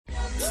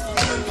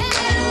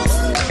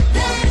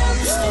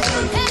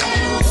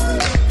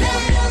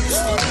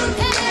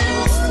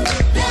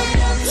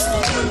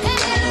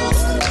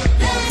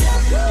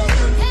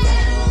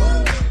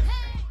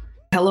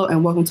Hello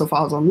and welcome to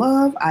Falls on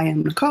Love. I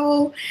am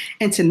Nicole,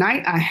 and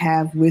tonight I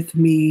have with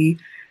me,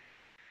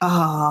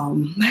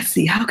 let's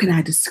see, how can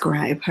I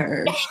describe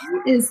her?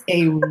 She is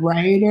a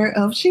writer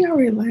of, she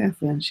already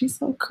laughing. She's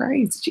so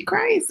crazy. She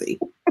crazy.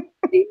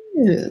 She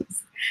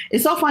is.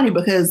 It's so funny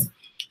because,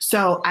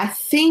 so I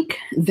think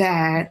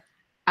that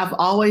I've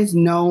always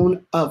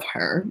known of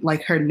her,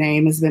 like her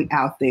name has been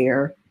out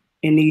there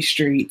in these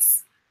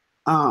streets,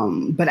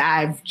 but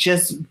I've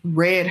just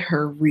read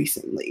her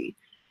recently.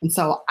 And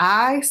so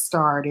I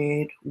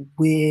started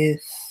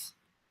with,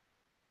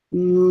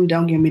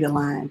 don't give me the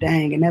line,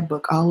 dang, and that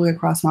book all the way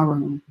across my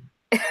room.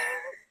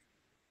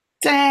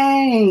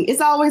 Dang, It's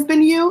Always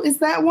Been You. Is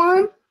that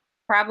one?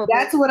 Probably.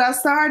 That's what I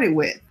started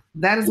with.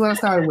 That is what I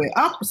started with.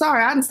 Oh,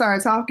 sorry, I didn't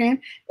start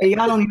talking, and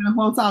y'all don't even know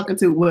who I'm talking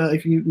to. Well,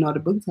 if you know the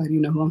book title, you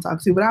know who I'm talking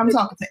to, but I'm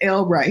talking to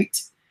Elle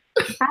Wright.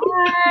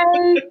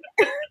 Hi.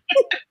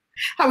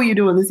 How are you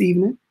doing this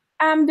evening?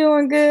 I'm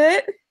doing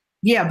good.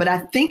 Yeah, but I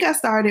think I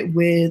started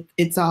with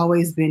It's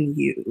Always Been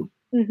You.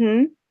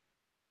 Mm-hmm.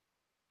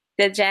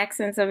 The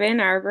Jacksons of Ann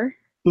Arbor.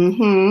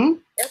 Mm-hmm.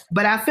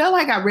 But I felt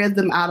like I read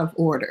them out of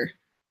order.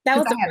 That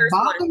was the I had first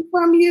bought one them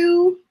from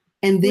you,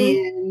 and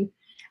then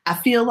I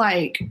feel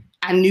like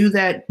I knew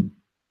that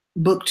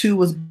book 2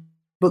 was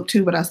book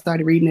 2, but I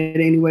started reading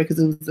it anyway because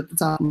it was at the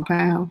top of my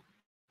pile.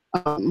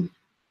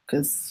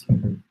 Because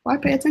why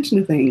pay attention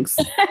to things?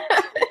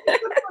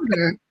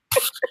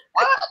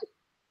 What?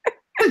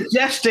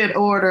 Suggested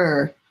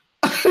order.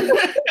 So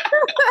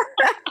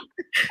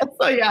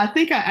yeah, I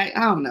think I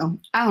don't know.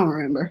 I don't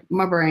remember.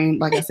 My brain,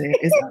 like I said,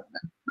 is not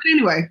there. But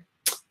anyway,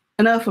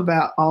 enough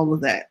about all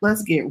of that.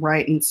 Let's get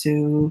right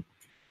into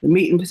the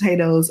meat and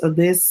potatoes of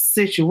this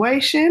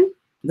situation.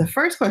 The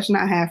first question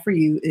I have for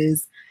you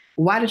is,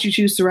 why did you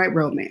choose to write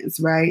romance,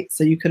 right?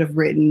 So you could have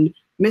written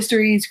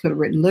mysteries, you could have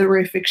written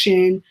literary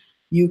fiction,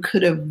 you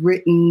could have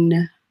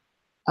written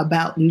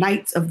about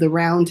knights of the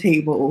round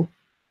table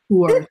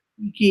who are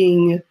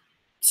seeking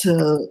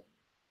to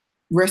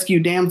rescue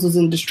damsels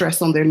in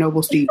distress on their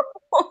noble steed.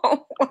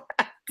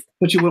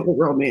 But you went with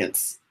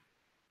romance.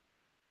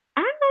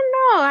 I don't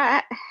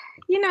know.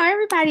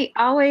 Everybody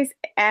always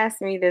asks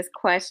me this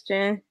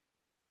question,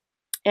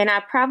 and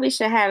I probably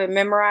should have it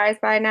memorized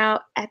by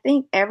now. I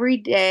think every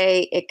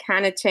day it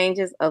kind of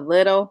changes a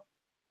little,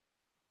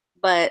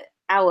 but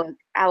I would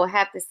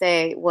have to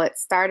say what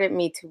started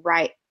me to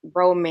write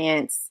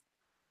romance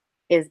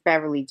is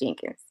Beverly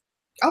Jenkins.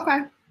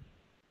 Okay.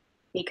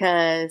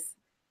 Because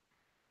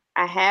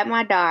I had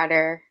my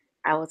daughter.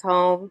 I was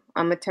home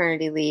on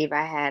maternity leave.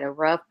 I had a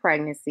rough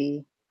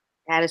pregnancy,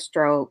 had a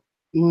stroke,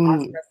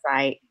 lost my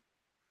sight.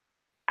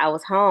 I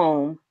was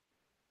home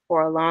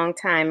for a long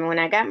time. And when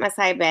I got my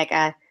sight back,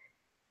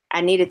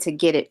 I needed to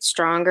get it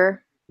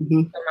stronger.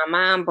 Mm-hmm. So my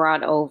mom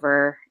brought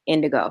over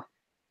Indigo.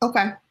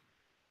 Okay.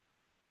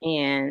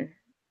 And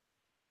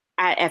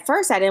at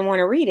first I didn't want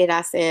to read it.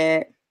 I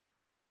said,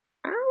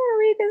 I don't want to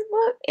read this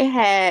book. It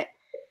had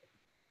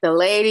the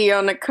lady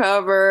on the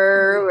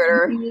cover with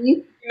her,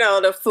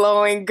 the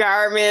flowing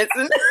garments.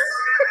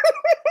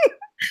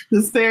 The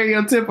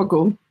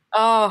stereotypical.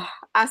 Oh,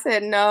 I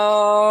said,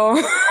 no,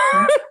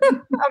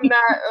 I'm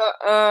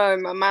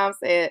not. My mom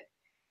said,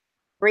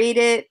 read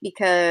it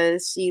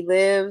because she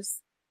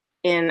lives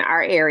in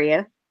our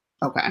area.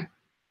 Okay.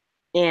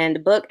 And the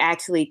book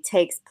actually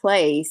takes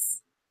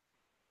place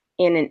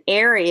in an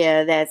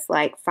area that's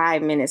like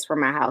 5 minutes from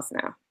my house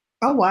now.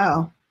 Oh,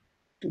 wow.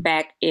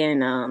 Back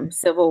in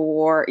Civil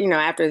War,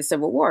 after the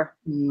Civil War.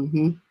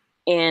 Mm-hmm.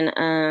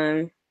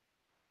 And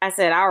I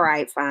said, all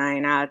right,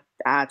 fine, I'll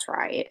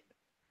try it.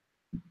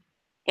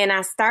 And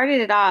I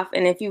started it off,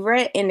 and if you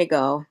read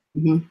Indigo,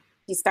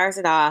 she starts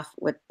it off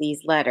with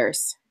these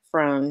letters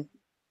from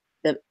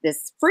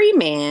this free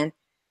man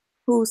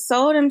who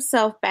sold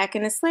himself back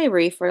into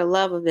slavery for the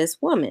love of this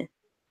woman.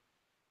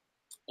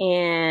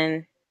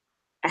 And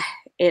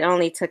it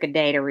only took a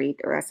day to read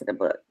the rest of the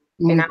book.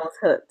 And I was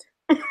hooked.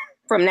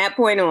 From that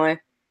point on,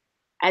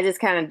 I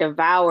just kind of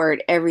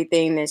devoured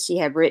everything that she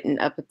had written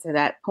up to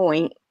that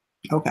point.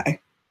 Okay.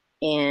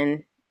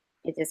 And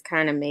it just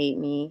kind of made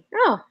me,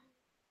 I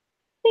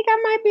think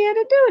I might be able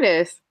to do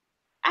this.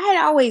 I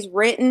had always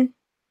written.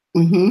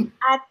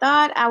 I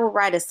thought I would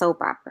write a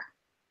soap opera.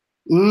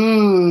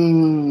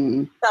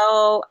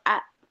 So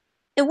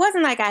it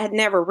wasn't like I had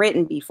never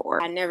written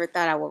before. I never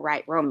thought I would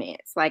write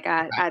romance. Like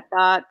I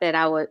thought that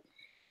I would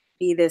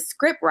be this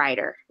script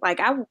writer.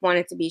 Like I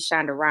wanted to be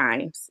Shonda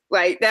Rhimes.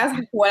 Like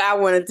that's what I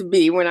wanted to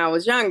be when I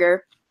was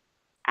younger.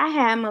 I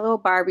had my little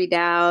Barbie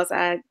dolls.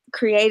 I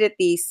created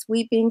these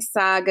sweeping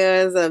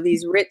sagas of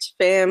these rich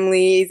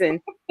families, and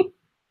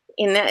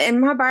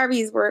my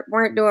Barbies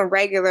weren't doing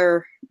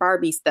regular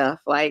Barbie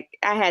stuff. Like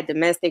I had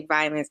domestic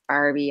violence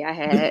Barbie. I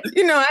had,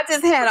 I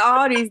just had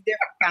all these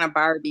different kind of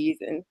Barbies,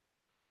 and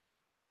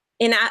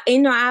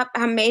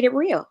I made it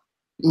real.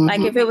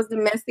 Like if it was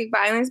domestic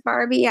violence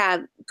Barbie,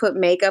 I put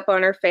makeup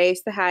on her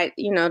face to hide,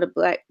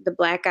 the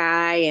black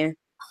eye, and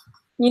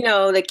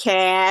the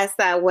cast.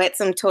 I wet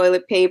some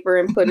toilet paper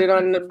and put it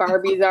on the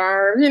Barbie's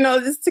arm,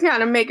 just to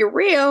kind of make it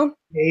real.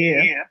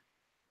 Yeah.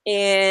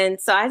 And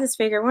so I just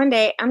figured one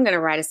day I'm going to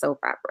write a soap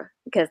opera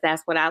because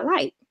that's what I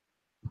like.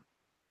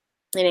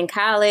 And in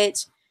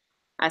college,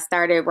 I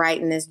started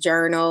writing this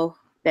journal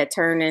that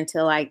turned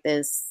into like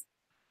this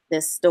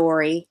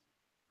story.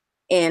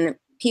 And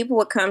people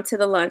would come to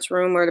the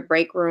lunchroom or the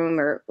break room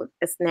or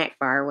a snack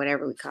bar, or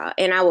whatever we call it.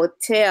 And I would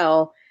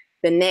tell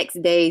the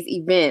next day's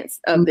events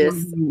of this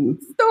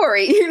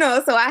story,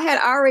 So I had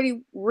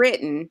already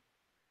written,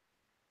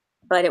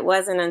 but it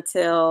wasn't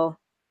until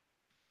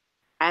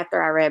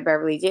after I read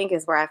Beverly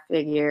Jenkins where I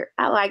figured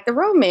I like the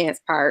romance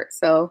part.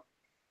 So,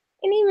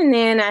 and even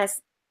then I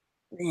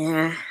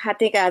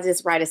think I'll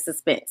just write a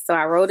suspense. So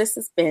I wrote a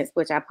suspense,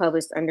 which I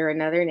published under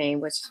another name,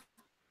 which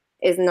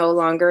is no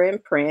longer in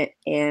print.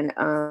 And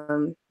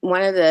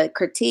one of the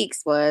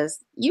critiques was,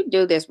 you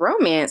do this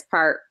romance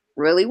part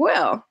really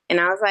well. And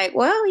I was like,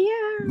 well,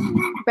 yeah,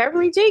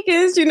 Beverly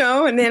Jenkins,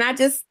 and then I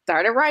just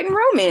started writing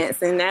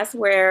romance. And that's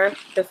where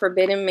The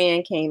Forbidden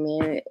Man came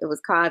in. It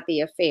was called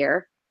The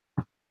Affair.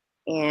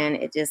 And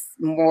it just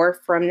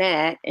morphed from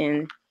that.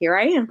 And here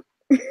I am.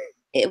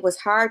 It was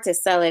hard to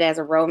sell it as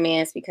a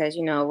romance because,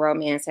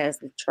 romance has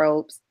the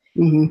tropes.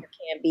 Mm-hmm. There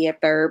can't be a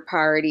third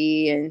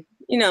party and,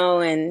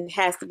 and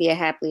has to be a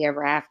happily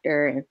ever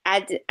after. And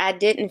I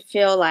didn't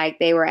feel like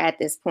they were at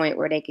this point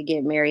where they could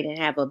get married and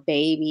have a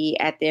baby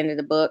at the end of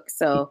the book.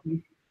 So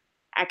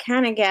I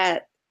kind of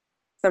got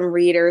some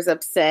readers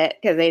upset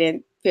because they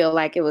didn't feel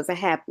like it was a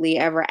happily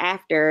ever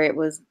after. It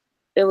was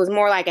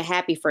more like a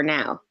happy for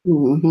now.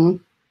 Mm-hmm.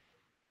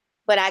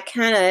 But I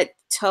kind of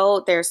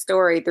told their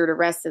story through the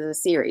rest of the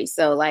series.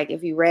 So like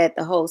if you read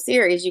the whole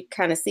series, you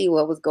kind of see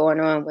what was going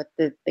on with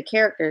the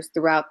characters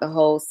throughout the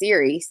whole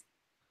series.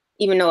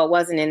 Even though it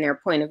wasn't in their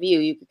point of view,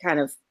 you could kind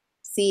of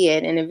see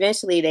it. And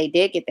eventually they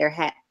did get their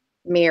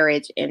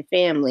marriage and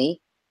family.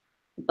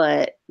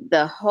 But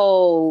the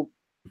whole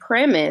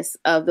premise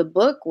of the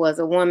book was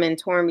a woman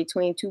torn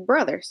between two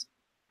brothers.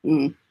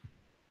 Mm.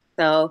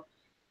 So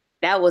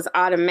that was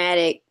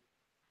automatic.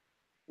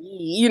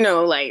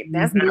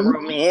 That's not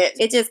romance.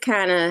 It just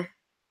kind of,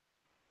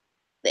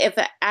 if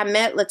I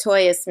met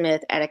LaToya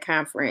Smith at a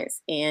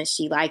conference and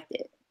she liked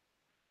it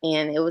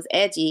and it was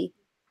edgy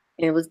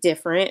and it was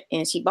different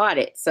and she bought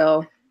it.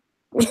 So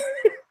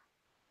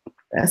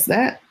that's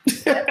that.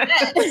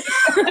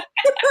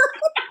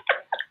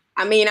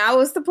 I mean, I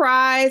was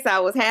surprised. I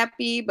was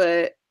happy,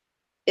 but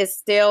it's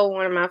still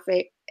one of my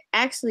favorite.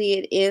 Actually,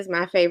 it is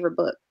my favorite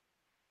book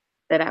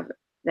that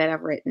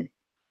I've written.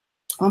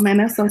 Oh man,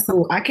 that's so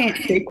cool. I can't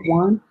pick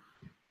one.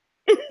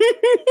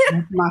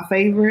 That's my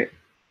favorite.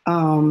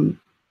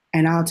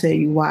 And I'll tell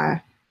you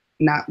why,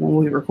 not when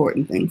we're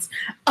recording things.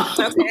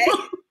 Okay.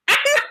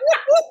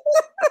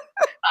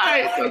 All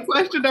right, so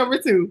question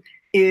number 2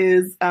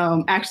 is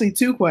actually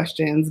 2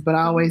 questions, but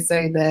I always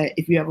say that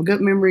if you have a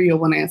good memory, you'll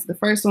want to answer the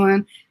first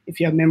one. If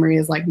your memory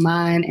is like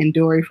mine and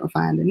Dory from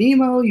Finding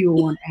Nemo, you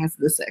will want to answer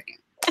the second.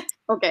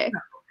 Okay.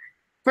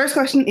 First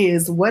question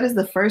is, what is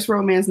the first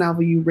romance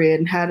novel you read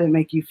and how did it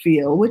make you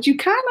feel? Which you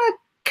kind of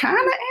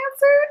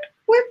answered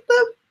with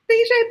the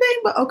BJ thing,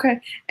 but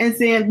okay. And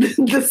then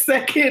the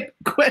second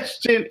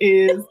question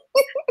is,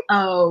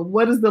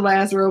 what is the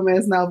last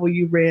romance novel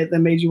you read that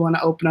made you want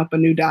to open up a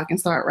new doc and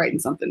start writing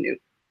something new?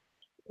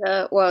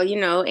 Well,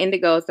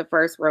 Indigo is the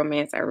first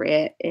romance I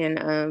read,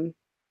 and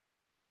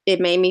it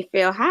made me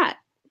feel hot.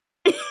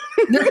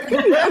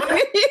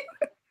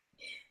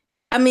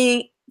 I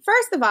mean,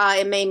 first of all,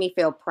 it made me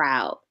feel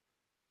proud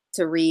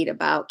to read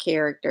about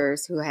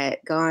characters who had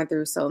gone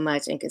through so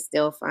much and could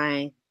still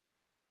find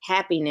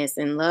happiness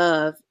and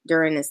love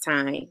during this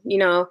time,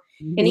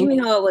 Mm-hmm. And even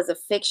though it was a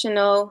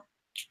fictional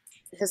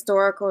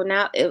historical,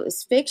 now it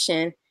was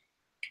fiction,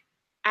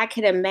 I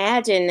could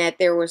imagine that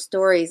there were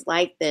stories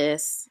like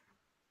this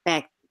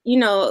back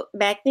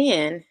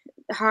then.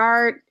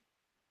 Hard.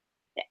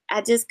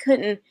 I just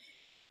couldn't.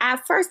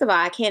 First of all,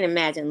 I can't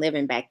imagine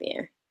living back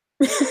then.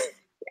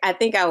 I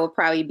think I would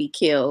probably be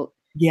killed.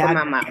 Yeah,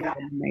 my mom.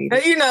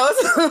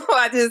 So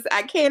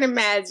I can't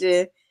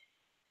imagine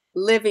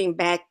living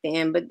back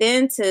then. But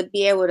then to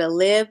be able to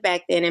live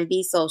back then and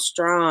be so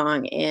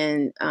strong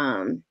and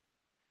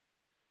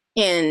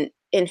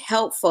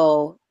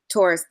helpful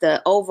towards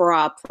the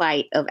overall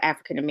plight of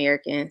African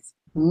Americans,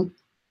 mm-hmm.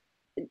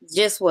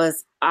 just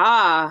was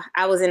awe.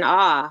 I was in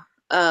awe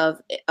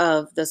of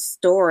the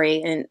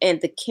story,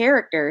 and the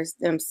characters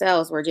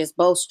themselves were just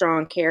both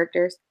strong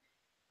characters.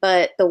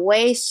 But the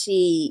way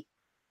she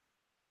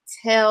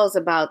tells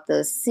about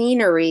the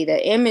scenery,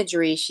 the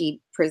imagery she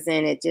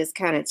presented just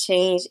kind of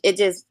changed. It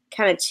just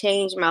kind of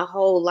changed my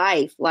whole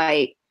life.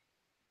 Like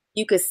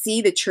you could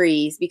see the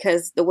trees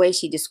because the way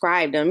she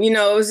described them, it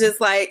was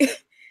just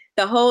like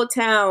the whole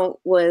town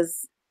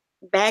was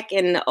back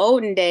in the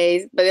olden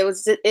days, but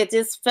it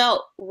just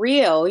felt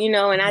real, and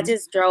mm-hmm. I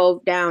just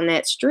drove down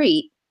that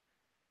street.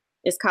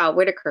 It's called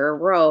Whitaker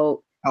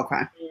Road.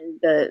 Okay. And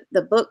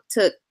the book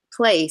took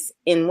place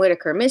in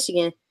Whitaker,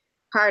 Michigan,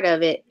 part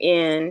of it.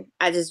 And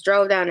I just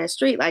drove down that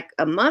street like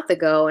a month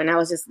ago and I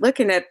was just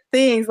looking at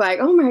things like,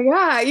 oh my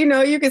God,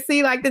 you could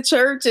see like the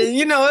church and,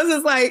 it's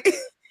just like,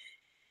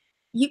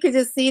 you could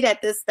just see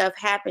that this stuff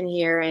happened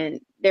here,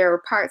 and there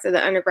were parts of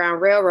the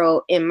Underground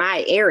Railroad in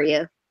my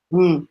area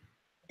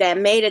that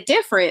made a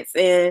difference,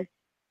 and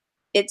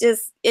it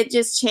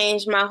just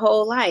changed my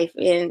whole life.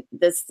 And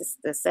the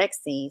sex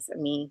scenes. I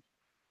mean,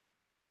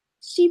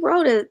 she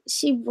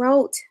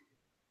wrote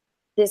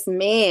this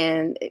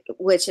man,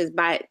 which is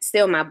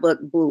still my book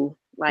boo.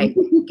 Like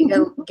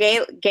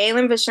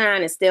Galen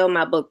Vachon is still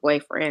my book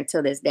boyfriend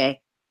to this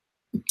day.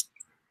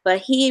 But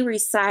he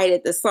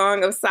recited the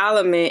Song of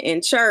Solomon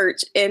in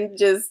church and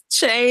just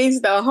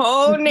changed the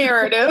whole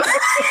narrative.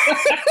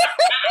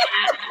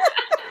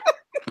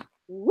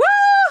 Woo!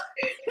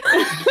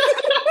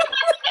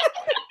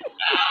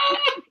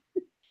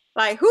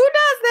 Like, who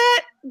does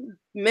that?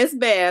 Miss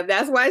Bev.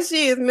 That's why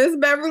she is Miss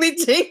Beverly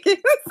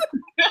Jenkins.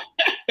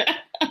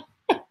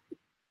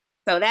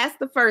 So that's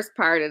the first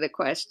part of the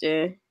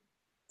question.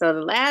 So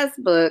the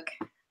last book,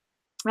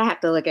 I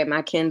have to look at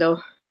my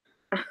Kindle.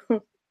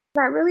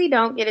 I really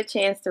don't get a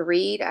chance to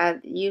read. I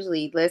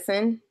usually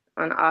listen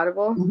on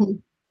Audible. Mm-hmm.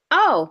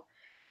 Oh,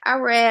 I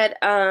read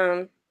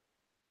Cheryl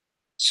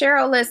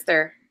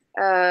Lister.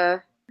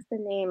 What's the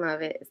name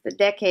of it? It's the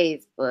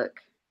Decades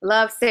book.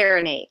 Love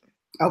Serenade.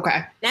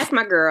 Okay. That's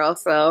my girl.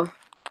 So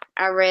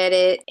I read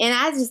it. And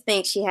I just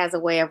think she has a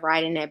way of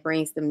writing that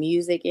brings the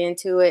music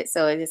into it.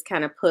 So it just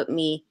kind of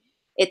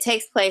it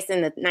takes place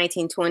in the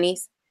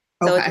 1920s.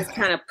 So it just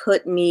kind of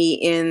put me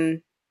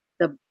in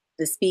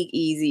the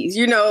speakeasies,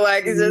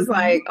 like it's just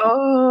like,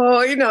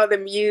 oh, the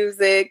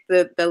music,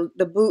 the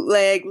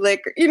bootleg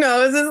liquor,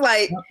 it's just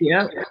like,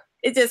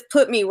 it just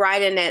put me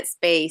right in that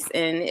space.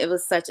 And it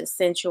was such a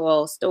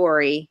sensual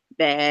story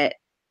that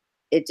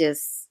it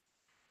just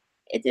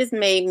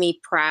made me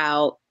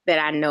proud that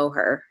I know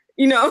her,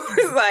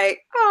 it's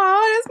like,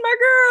 oh, that's my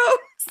girl.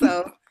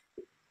 So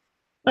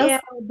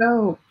that's so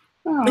dope.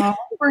 Oh,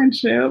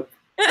 friendship.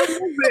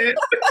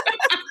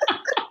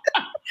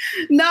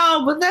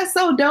 No, but that's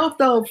so dope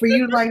though for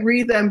you to like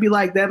read that and be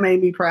like, that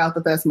made me proud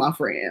that that's my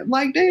friend.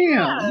 Like,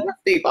 damn, that's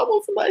deep. I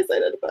want somebody to say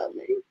that about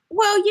me.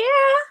 Well,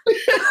 yeah,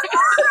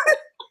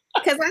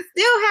 because I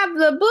still have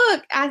the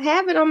book. I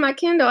have it on my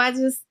Kindle.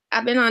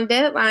 I've been on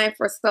deadline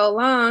for so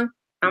long.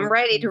 I'm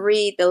ready to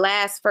read The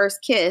Last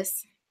First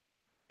Kiss.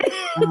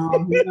 We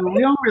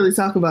don't really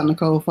talk about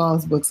Nicole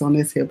Falls books on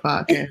this here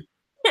podcast.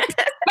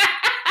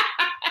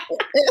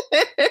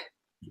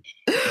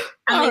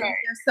 I mean,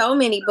 there's so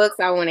many books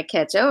I want to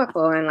catch up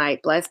on,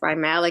 like Blessed by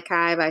Malachi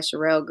by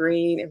Sherelle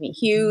Green. I mean,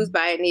 Hughes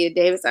by Anita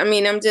Davis. I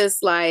mean, I'm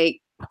just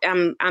like,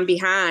 I'm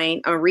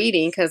behind on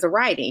reading because of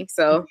writing.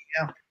 So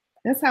yeah,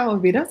 that's how it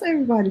would be. That's what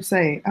everybody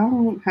say. I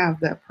don't have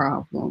that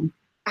problem.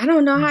 I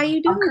don't know how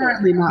you do. I'm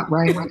currently not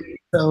writing,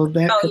 so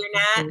that. Oh,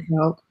 you're not?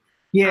 Help.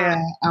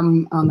 Yeah,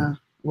 I'm on a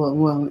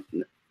well.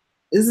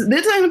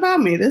 This ain't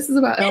about me. This is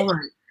about Elle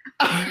Wright.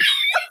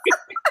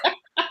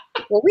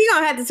 Well, we're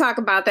going to have to talk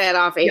about that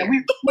off air.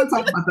 Yeah, we'll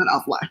talk about that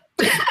offline.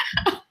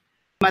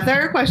 My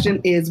third question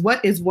is,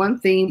 what is one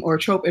theme or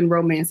trope in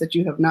romance that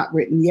you have not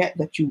written yet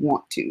that you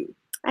want to?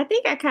 I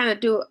think I kind of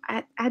do.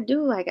 I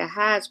do like a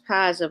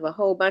hodgepodge of a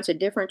whole bunch of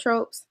different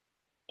tropes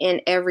in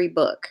every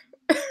book.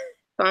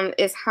 So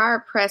it's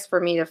hard pressed for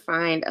me to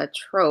find a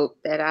trope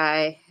that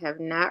I have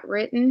not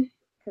written,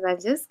 because I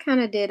just kind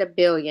of did a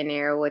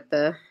billionaire with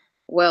the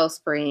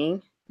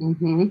wellspring.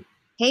 Mm-hmm.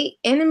 Hate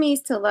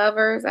enemies to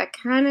lovers. I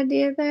kind of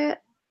did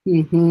that.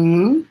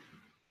 Mm-hmm.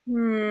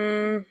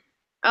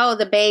 Oh,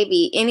 the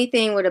baby.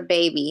 Anything with a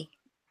baby,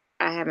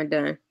 I haven't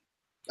done.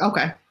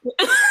 Okay.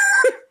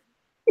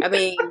 I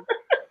mean,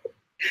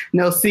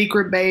 no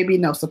secret baby,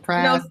 no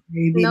surprise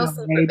baby, no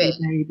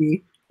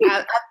baby.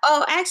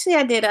 Actually,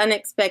 I did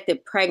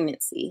unexpected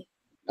pregnancy,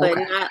 but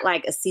not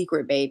like a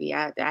secret baby.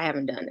 I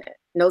haven't done that.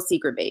 No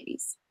secret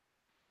babies.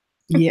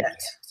 Yet.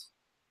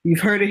 You've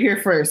heard it here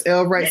first.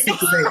 Elle Wright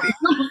secret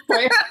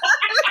baby.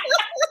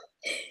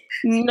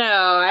 No,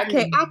 I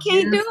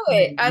can't do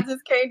it. I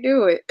just can't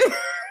do it.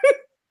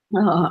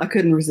 I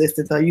couldn't resist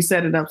it though. You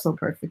set it up so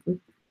perfectly.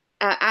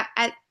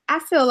 I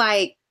feel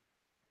like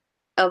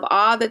of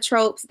all the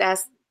tropes,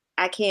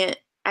 I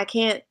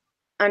can't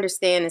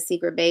understand a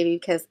secret baby,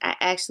 because I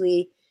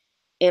actually,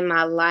 in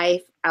my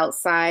life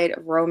outside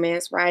of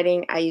romance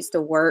writing, I used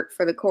to work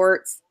for the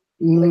courts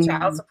with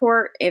child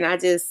support, and I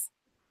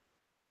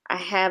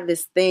have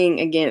this thing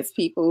against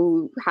people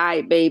who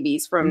hide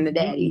babies from the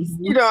daddies.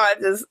 I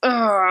just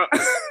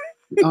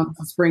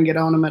spring it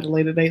on them at a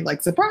later date,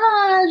 like,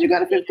 surprise, you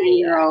got a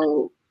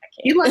 15-year-old.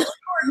 You like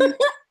Oh,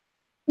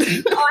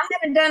 I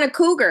haven't done a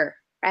cougar.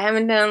 I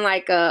haven't done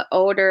like a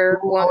older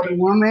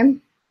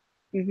woman.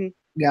 Mm-hmm.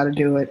 Got to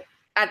do it.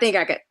 I think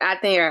I could. I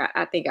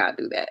think I'll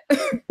do that.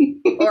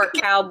 Or a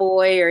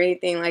cowboy or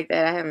anything like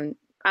that. I haven't.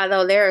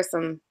 Although there are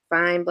some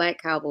fine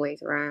black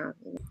cowboys around.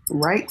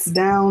 Writes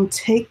down,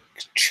 take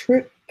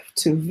trip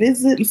to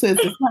visit. You said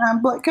the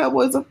fine black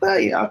cowboys up there.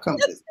 Yeah, I'll come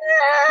visit.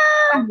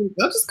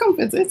 I'll just come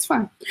visit. It's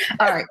fine.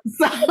 All right.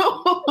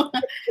 So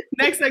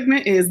next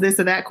segment is this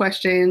or that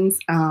questions.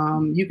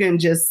 You can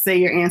just say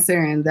your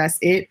answer and that's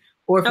it.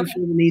 Or if you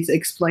feel the need to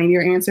explain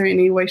your answer in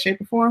any way,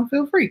 shape, or form,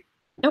 feel free.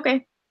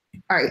 Okay.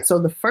 All right. So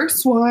the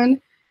first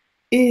one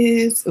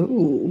is,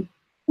 the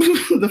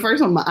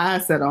first one my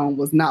eyes set on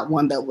was not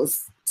one that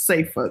was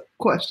safe for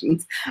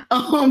questions. So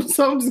I'm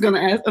just going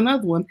to ask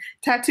another one.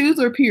 Tattoos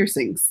or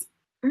piercings?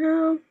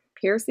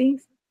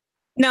 Piercings?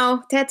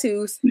 No,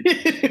 tattoos.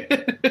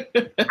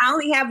 I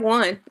only have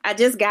one. I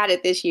just got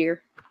it this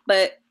year,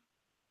 but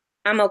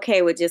I'm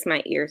okay with just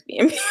my ears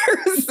being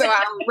pierced, so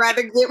I would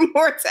rather get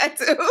more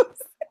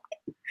tattoos.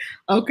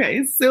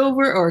 Okay,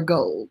 silver or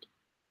gold?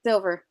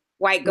 Silver,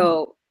 white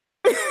gold.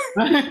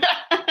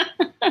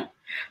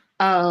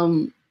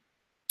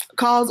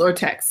 Calls or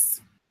texts?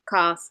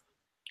 Calls.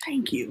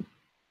 Thank you.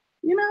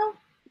 You know,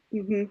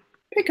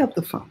 pick up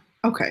the phone.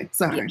 Okay,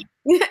 sorry.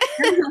 Yeah.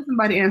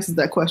 Somebody answers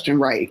that question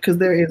right, because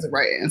there is a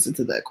right answer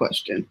to that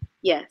question.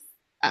 Yes.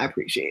 I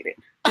appreciate it.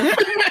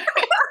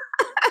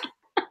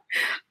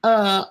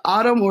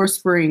 Autumn or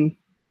spring?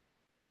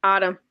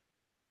 Autumn.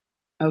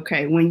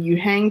 Okay, when you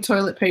hang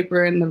toilet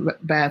paper in the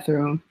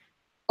bathroom,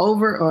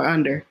 over or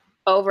under?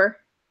 Over.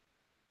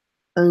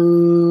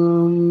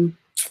 I'm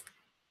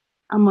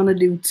gonna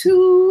do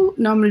two.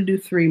 No, I'm gonna do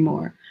three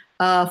more.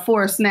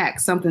 For a snack,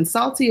 something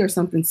salty or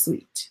something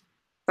sweet?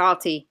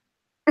 Salty.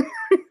 A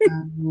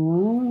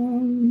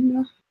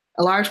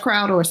large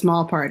crowd or a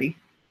small party?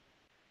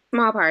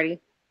 Small party.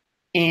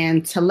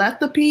 And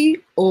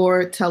telepathy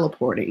or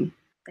teleporting?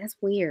 That's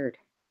weird.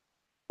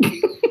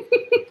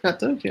 I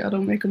told you I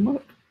don't make them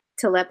up.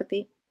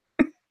 Telepathy.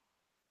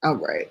 All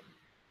right.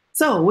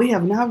 So we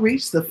have now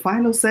reached the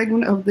final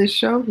segment of this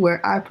show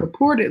where I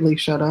purportedly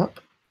shut up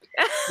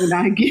and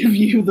I give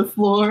you the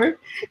floor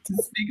to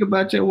speak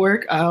about your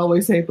work. I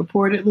always say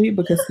purportedly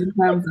because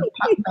sometimes I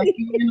pop back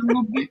in a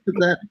little bit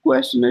because I have a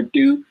question or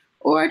two,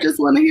 or I just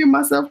want to hear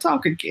myself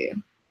talk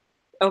again.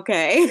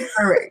 Okay.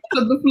 All right.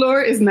 So the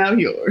floor is now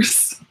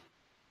yours.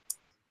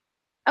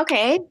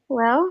 Okay.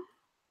 Well,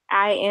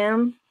 I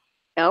am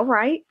Elle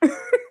Wright.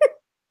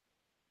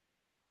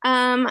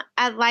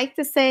 I'd like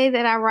to say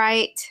that I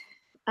write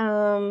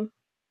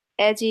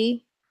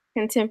edgy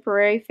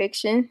contemporary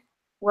fiction,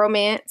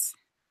 romance,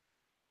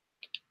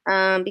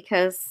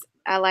 because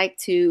I like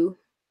to.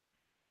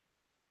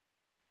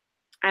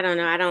 I don't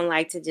know. I don't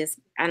like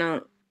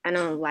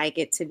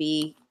it to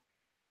be.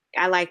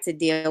 I like to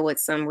deal with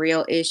some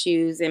real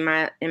issues in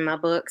my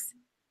books.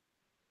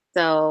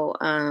 So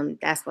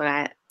that's what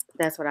I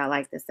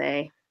like to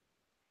say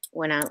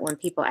when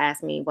people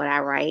ask me what I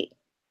write.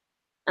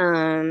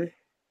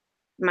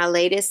 My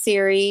latest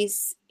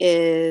series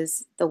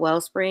is The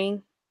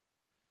Wellspring.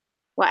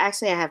 Well,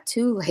 actually, I have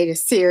two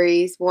latest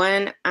series.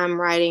 One I'm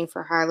writing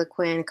for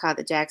Harlequin called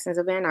The Jacksons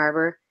of Ann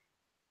Arbor.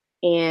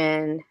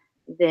 And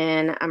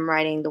then I'm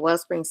writing the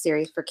Wellspring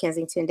series for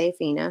Kensington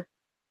Dafina.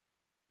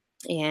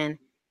 And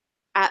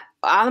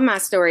all of my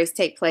stories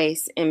take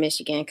place in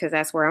Michigan because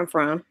that's where I'm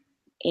from.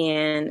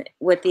 And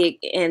they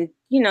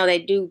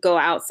do go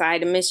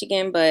outside of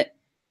Michigan, but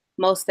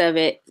most of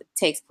it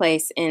takes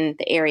place in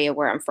the area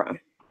where I'm from.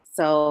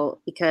 So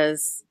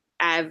because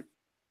I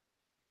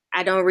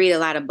don't read a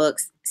lot of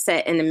books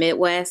set in the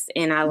Midwest,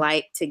 and I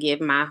like to give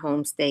my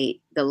home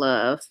state the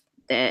love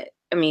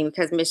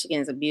because Michigan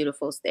is a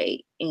beautiful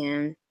state,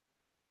 and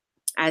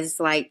I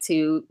just like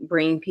to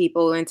bring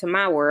people into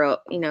my world,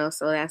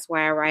 so that's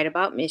why I write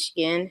about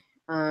Michigan.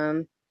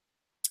 I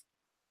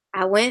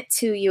went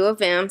to U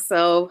of M,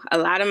 so a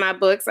lot of my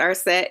books are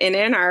set in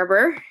Ann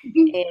Arbor.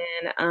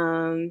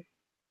 And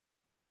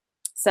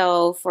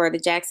so for the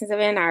Jacksons of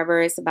Ann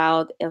Arbor, it's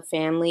about a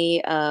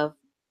family of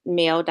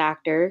male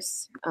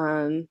doctors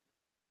and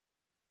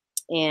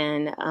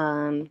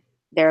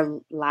their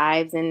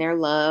lives and their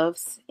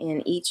loves.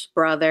 And each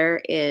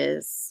brother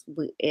is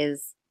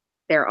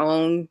their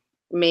own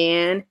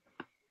man.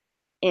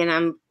 And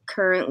I'm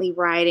currently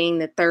writing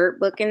the third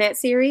book in that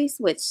series,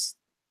 which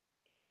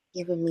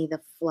giving me the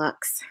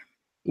flux.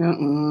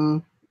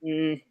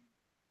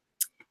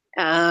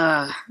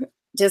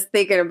 Just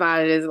thinking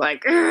about it is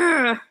like,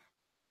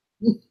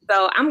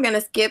 So I'm going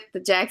to skip the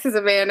Jacksons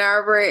of Ann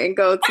Arbor and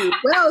go to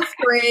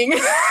Wellspring.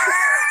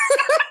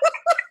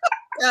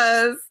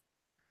 Because,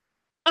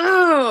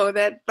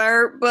 that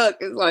third book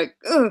is like,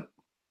 ugh.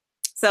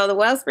 So the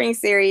Wellspring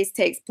series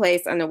takes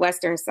place on the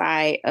western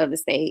side of the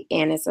state,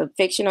 and it's a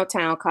fictional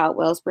town called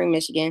Wellspring,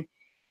 Michigan.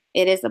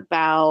 It is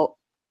about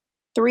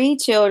 3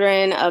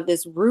 children of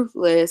this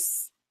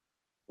ruthless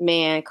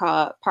man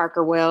called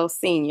Parker Wells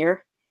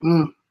Sr.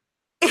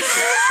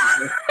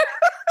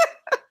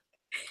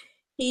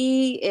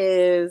 He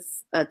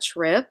is a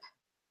trip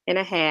and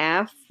a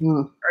half,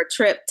 or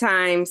trip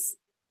times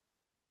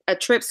a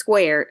trip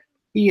squared.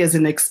 He is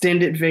an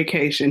extended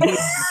vacation. He's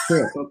a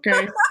trip,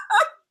 okay?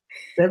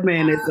 That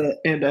man is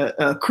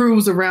a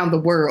cruise around the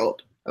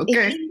world,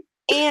 okay?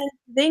 And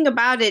the thing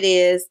about it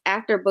is,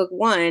 after book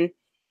 1, and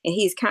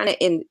he's kind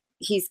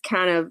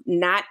of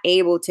not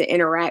able to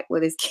interact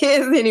with his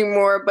kids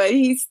anymore, but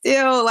he's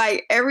still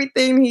like,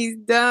 everything he's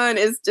done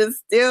is just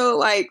still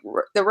like,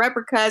 the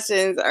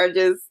repercussions are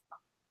just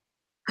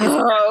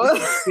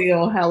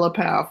feel hella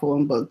powerful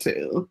in book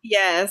 2.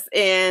 Yes,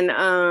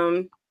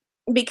 and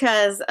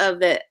because of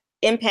the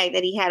impact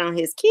that he had on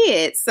his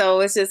kids. So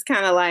it's just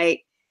kind of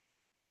like,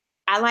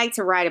 I like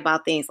to write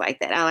about things like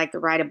that. I like to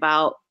write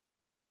about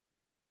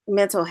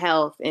mental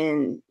health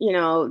and,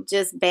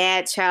 just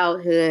bad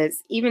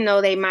childhoods. Even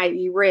though they might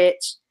be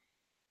rich,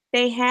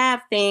 they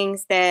have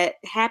things that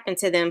happen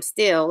to them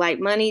still. Like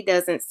money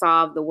doesn't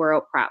solve the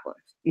world problems.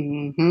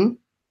 Mm-hmm.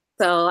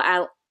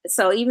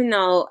 So even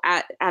though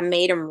I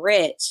made them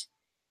rich,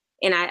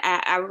 and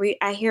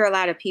I hear a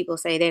lot of people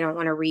say they don't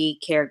want to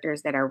read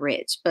characters that are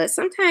rich, but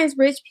sometimes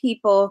rich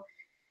people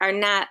are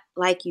not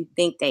like you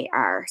think they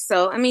are.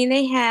 So, I mean,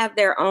 they have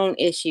their own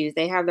issues.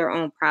 They have their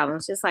own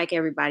problems, just like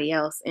everybody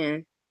else.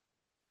 And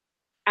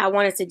I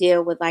wanted to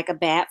deal with like a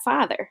bad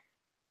father.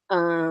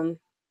 And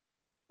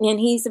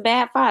he's a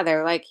bad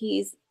father. Like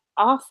he's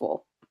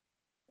awful.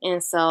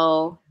 And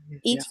so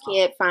each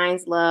kid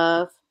finds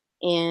love,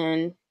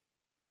 and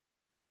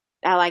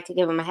I like to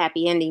give them a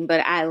happy ending,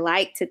 but I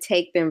like to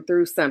take them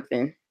through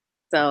something.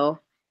 So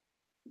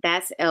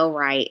that's Elle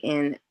Wright.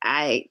 And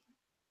I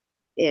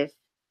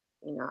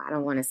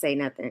don't want to say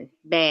nothing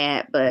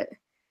bad, but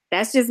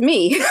that's just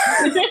me.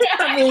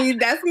 I mean,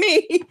 that's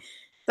me.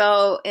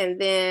 So,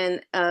 and then,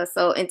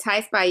 so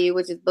Enticed by You,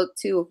 which is book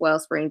 2 of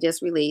Wellspring,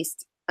 just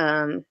released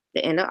the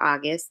end of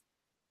August.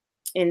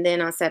 And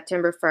then on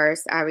September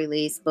 1st, I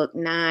released book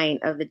 9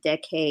 of the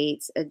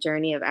Decades, A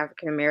Journey of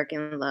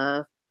African-American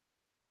Love,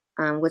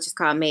 which is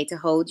called Made to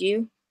Hold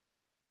You.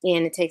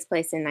 And it takes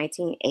place in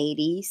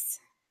 1980s.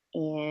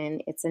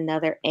 And it's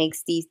another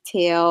angsty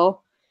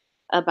tale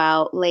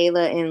about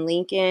Layla and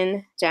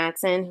Lincoln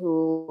Johnson,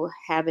 who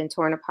have been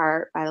torn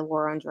apart by the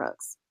war on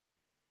drugs.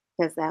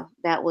 Because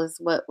that was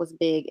what was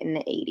big in the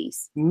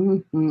 80s.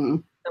 Mm-hmm.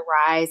 The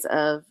rise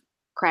of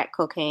crack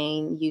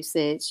cocaine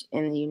usage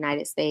in the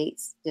United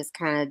States just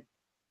kind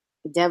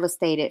of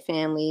devastated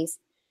families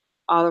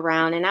all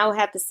around. And I would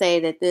have to say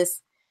that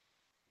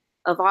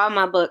of all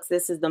my books,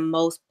 this is the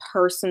most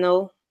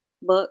personal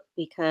book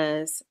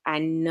because I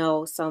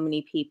know so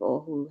many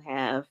people who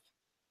have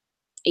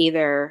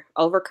either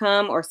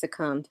overcome or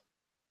succumbed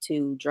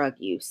to drug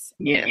use.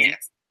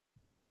 Yes.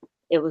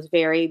 It was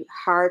very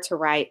hard to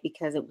write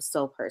because it was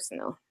so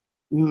personal.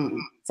 Mm.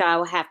 So I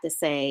would have to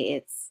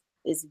say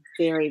it's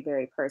very,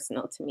 very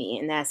personal to me.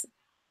 And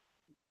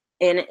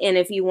and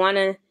if you want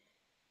to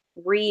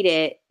read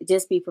it,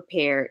 just be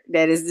prepared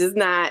that it's just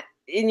not,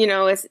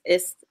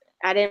 it's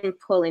I didn't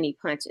pull any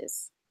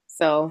punches.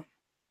 So,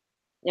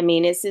 I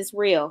mean, it's just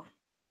real.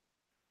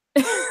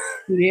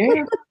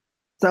 Yeah.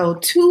 So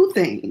 2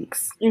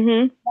 things.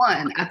 Mm-hmm.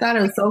 One, I thought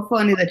it was so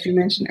funny that you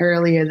mentioned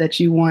earlier that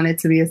you wanted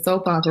to be a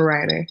soap opera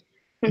writer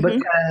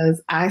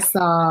because I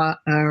saw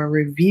a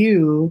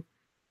review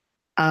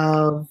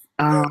of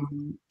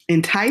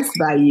Enticed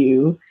by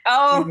You.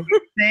 Oh, And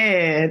it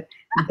said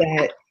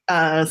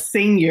that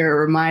Senior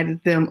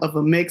reminded them of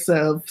a mix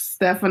of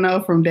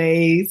Stefano from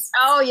Days.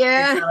 Oh,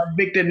 yeah. And,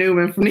 Victor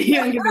Newman from The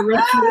Young and the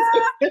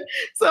Restless.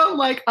 So I'm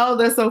like, oh,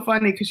 that's so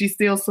funny because she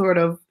still sort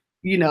of,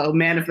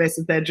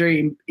 manifested that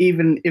dream,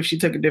 even if she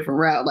took a different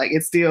route. Like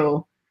it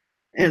still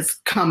has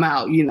come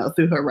out,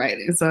 through her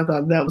writing. So I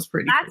thought that was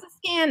pretty Lots of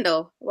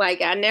scandal.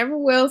 Like I never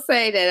will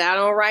say that I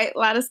don't write a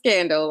lot of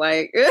scandal.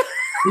 Like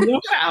you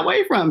don't shy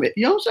away from it.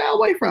 You don't shy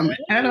away from it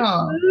at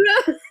all.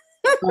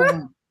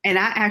 And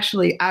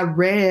I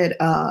read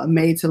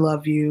Made to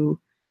Love You.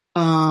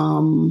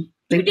 You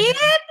did?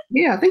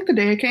 Yeah, I think the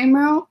day it came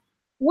out.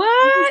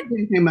 What?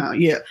 It came out,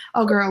 yeah.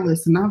 Oh, girl,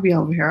 listen, I'll be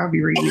over here. I'll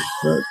be reading these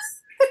books.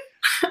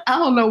 I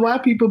don't know why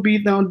people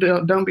don't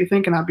be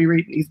thinking I'll be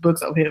reading these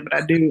books over here, but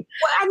I do.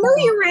 Well, I knew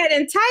you read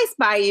Enticed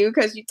by You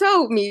because you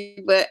told me,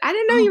 but I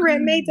didn't know you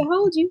read Made to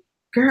Hold You.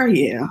 Girl,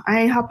 yeah.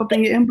 I ain't hop up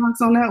in your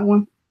inbox on that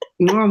one.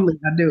 Normally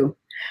I do.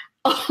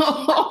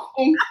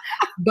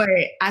 But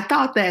I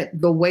thought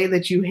that the way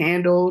that you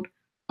handled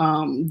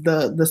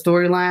the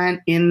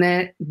storyline in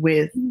that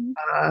with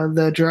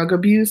the drug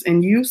abuse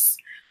and use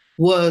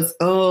was,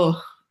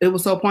 it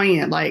was so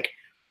poignant. Like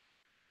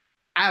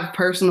I have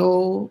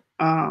personal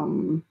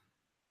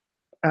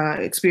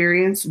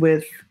experience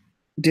with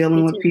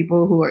dealing with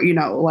people who are,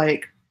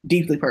 like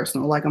deeply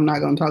personal. Like I'm not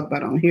going to talk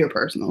about it on here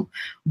personal,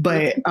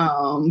 but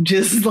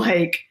just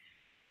like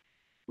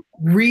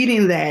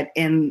reading that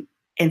and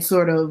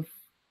sort of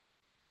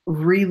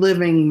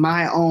reliving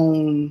my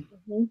own,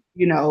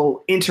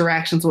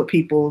 interactions with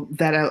people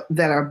that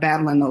are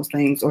battling those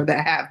things or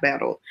that have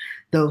battled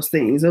those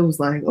things. It was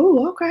like,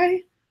 oh,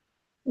 okay.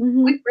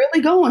 We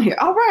really going here.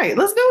 All right,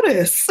 let's do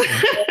this.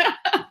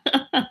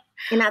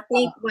 And I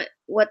think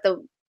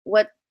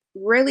what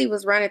really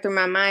was running through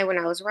my mind when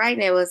I was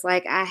writing it was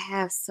like, I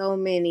have so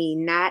many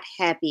not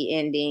happy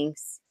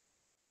endings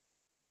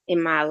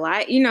in my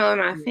life, in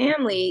my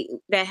family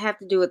that have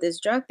to do with this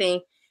drug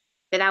thing,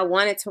 that I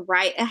wanted to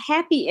write a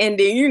happy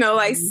ending,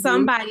 like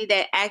somebody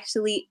that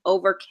actually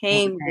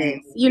overcame this,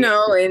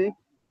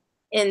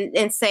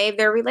 and save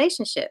their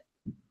relationship.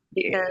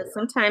 Because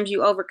sometimes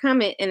you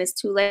overcome it and it's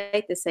too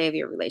late to save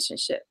your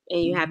relationship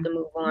and you have to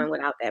move on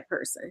without that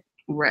person.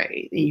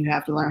 Right. And you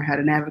have to learn how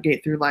to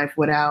navigate through life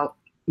without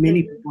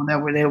many people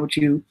that were there with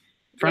you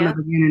from the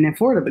beginning and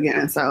for the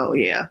beginning. So,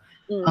 yeah.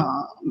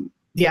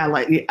 Yeah,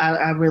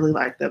 I really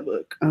like that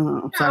book.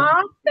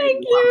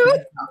 Thank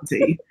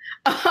you.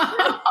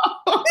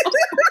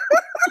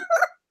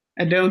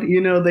 I don't, you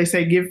know, they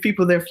say give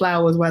people their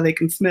flowers while they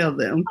can smell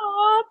them.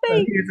 Oh,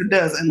 thank you. Here's a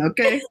dozen,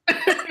 okay?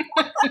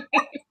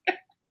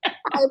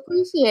 I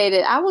appreciate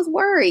it. I was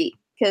worried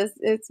because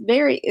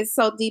it's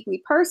so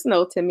deeply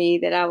personal to me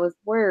that I was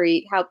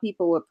worried how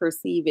people would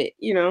perceive it,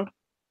 you know?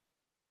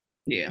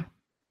 Yeah.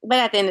 But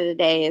at the end of the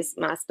day, it's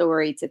my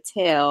story to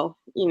tell,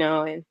 you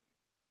know, and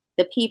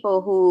the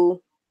people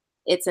who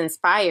it's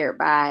inspired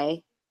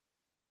by,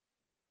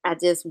 I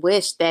just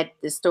wish that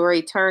the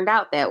story turned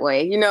out that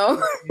way, you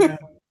know? Yeah.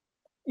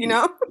 You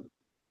know?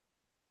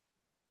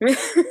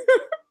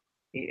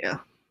 Yeah.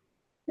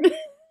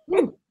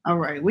 All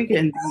right, we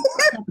can.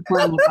 I got to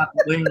climb up out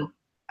the well.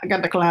 I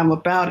got to climb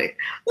up out it.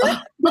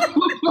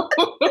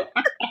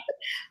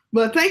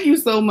 But thank you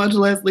so much,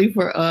 Leslie,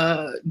 for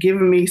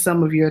giving me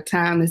some of your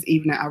time this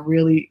evening. I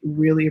really,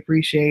 really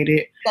appreciate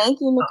it. Thank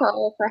you,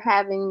 Nicole, for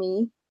having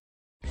me.